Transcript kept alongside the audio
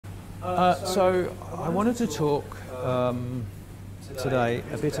So I wanted to talk today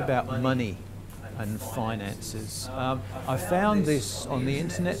a bit about money and finances. I found this on the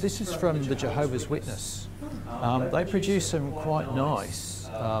internet. This is from the Jehovah's Witness. They produce some quite nice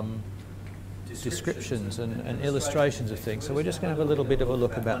descriptions and illustrations of things. So we're just going to have a little bit of a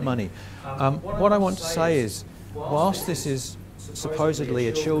look about money. What I want to say is, whilst this is supposedly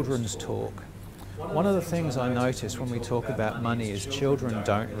a children's talk, one of the things I notice when we talk about money is children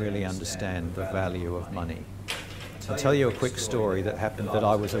don't really understand the value of money. I'll tell you a quick story that happened that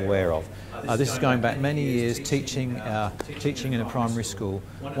I was aware of. This is going back many years, teaching in a primary school.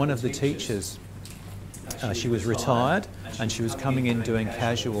 One of the teachers, she was retired and she was coming in doing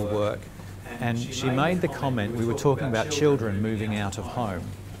casual work, and she made the comment, we were talking about children moving out of home,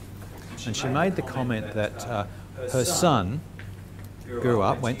 and she made the comment that her son grew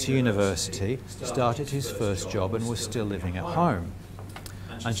up, went to university, started his first job and was still living at home.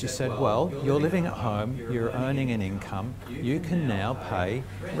 And she said, well, you're living at home, you're earning an income, you can now pay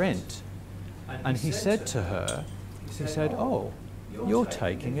rent. And he said to her, he said, oh, you're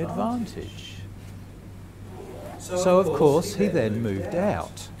taking advantage. So of course he then moved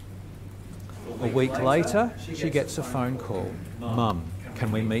out. A week later, she gets a phone call, Mum,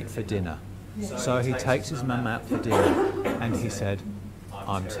 can we meet for dinner? So he takes his mum out for dinner and he said,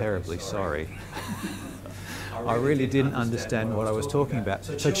 I'm terribly sorry. I really didn't understand what I was talking about.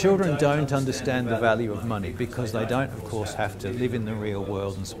 So children don't understand the value of money because they don't, of course, have to live in the real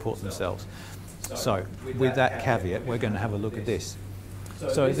world and support themselves. So with that caveat, we're going to have a look at this.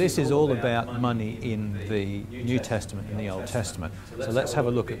 So this is all about money in the New Testament and the Old Testament. So let's have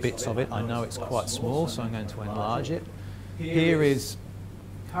a look at bits of it. I know it's quite small, so I'm going to enlarge it. Here is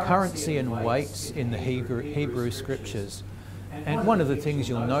currency and weights in the Hebrew scriptures. And one of the things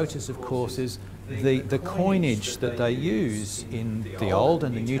you'll notice, of course, is the coinage that they use in the Old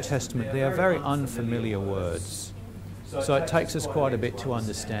and the New Testament. They are very unfamiliar words. So it takes us quite a bit to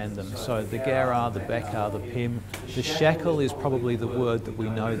understand them. So the gerah, the bekah, the pim, the shekel is probably the word that we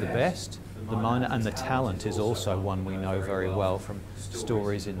know the best. The mina, and the talent is also one we know very well from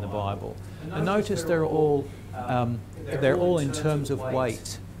stories in the Bible. And notice they're all in terms of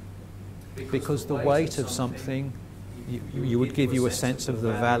weight, because the weight of something you would give you a sense of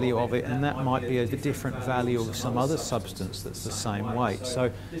the value of it, and that might be a different value of some other substance that's the same weight. So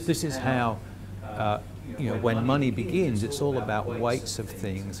this is how, when money begins, it's all about weights of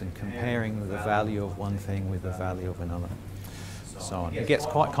things and comparing the value of one thing with the value of another, so on. It gets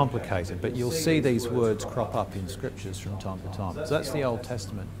quite complicated, but you'll see these words crop up in scriptures from time to time. So that's the Old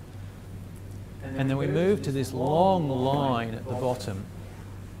Testament. And then we move to this long line at the bottom,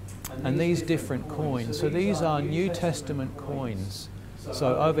 and these different coins. So these are New Testament coins.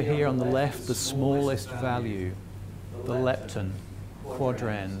 So over here on the left, the smallest value, the lepton,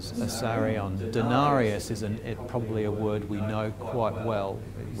 quadrans, asarion. Denarius is probably a word we know quite well.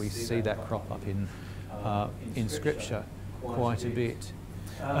 We see that crop up in Scripture quite a bit.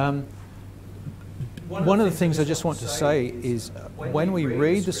 One of the things I just want to say is when we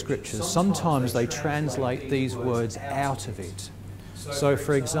read the Scriptures, sometimes they translate these words out of it. So,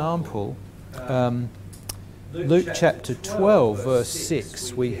 for example, Luke chapter 12, verse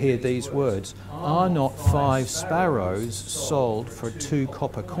 6, we hear these words, "Are not 5 sparrows sold for 2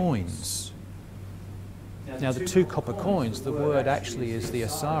 copper coins?" Now, the 2 copper coins, the word actually is the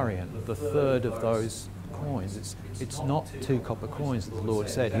asarion, the third of those coins. It's not 2 copper coins that the Lord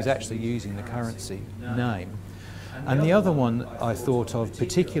said. He's actually using the currency name. And the other one I thought of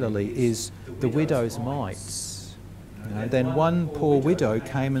particularly is the widow's mites. Then one poor widow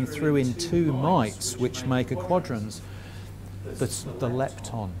came and threw in 2 mites, which make a quadrans. That's the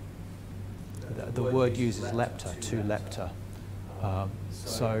lepton. The word uses lepta, 2 lepta.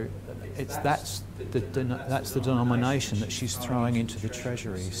 So that's the denomination that she's throwing into the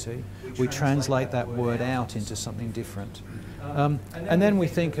treasury. You see, we translate that word out into something different. And then we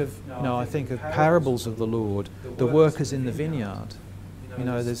think of, I think of parables of the Lord, the workers in the vineyard.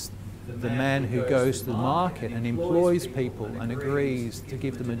 There's the man who goes to the market and employs people and agrees to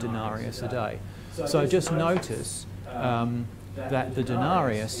give them a denarius a day. So just notice that the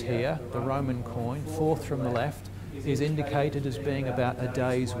denarius here, the Roman coin, 4th from the left, is indicated as being about a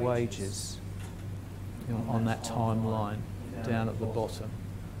day's wages on that timeline down at the bottom.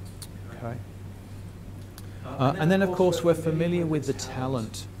 Okay. And then, of course, we're familiar with the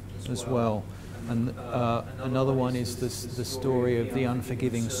talent as well. And another one is the story of the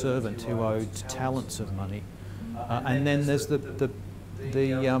unforgiving servant who owed talents of money. And then there's the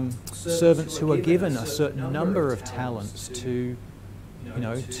servants who are given a certain number of talents to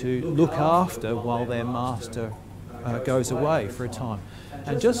look after while their master goes away for a time.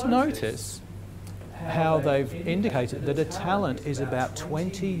 And just notice how they've indicated that a talent is about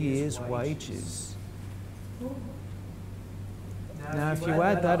 20 years' wages. Now, if you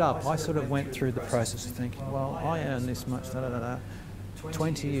add that up, I sort of went through the process of thinking, well, I earn this much,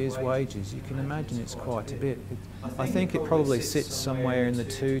 20 years' wages. You can imagine it's quite a bit. I think it probably sits somewhere in the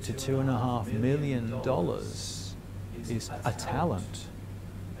 $2 to $2.5 million is a talent.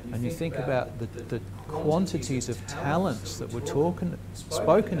 And you think about the quantities of talents that were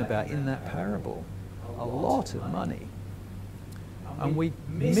spoken about in that parable. A lot of money. And we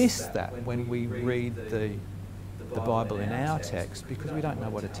miss that when we read the Bible in our text because we don't know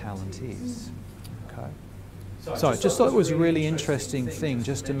what a talent is. Okay. So I just thought it was a really interesting thing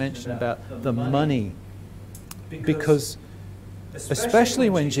just to mention about the money, because especially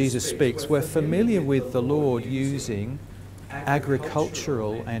when Jesus speaks, we're familiar with the Lord using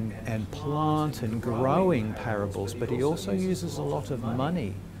agricultural and plant and growing parables, but he also uses a lot of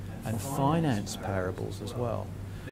money and finance parables as well.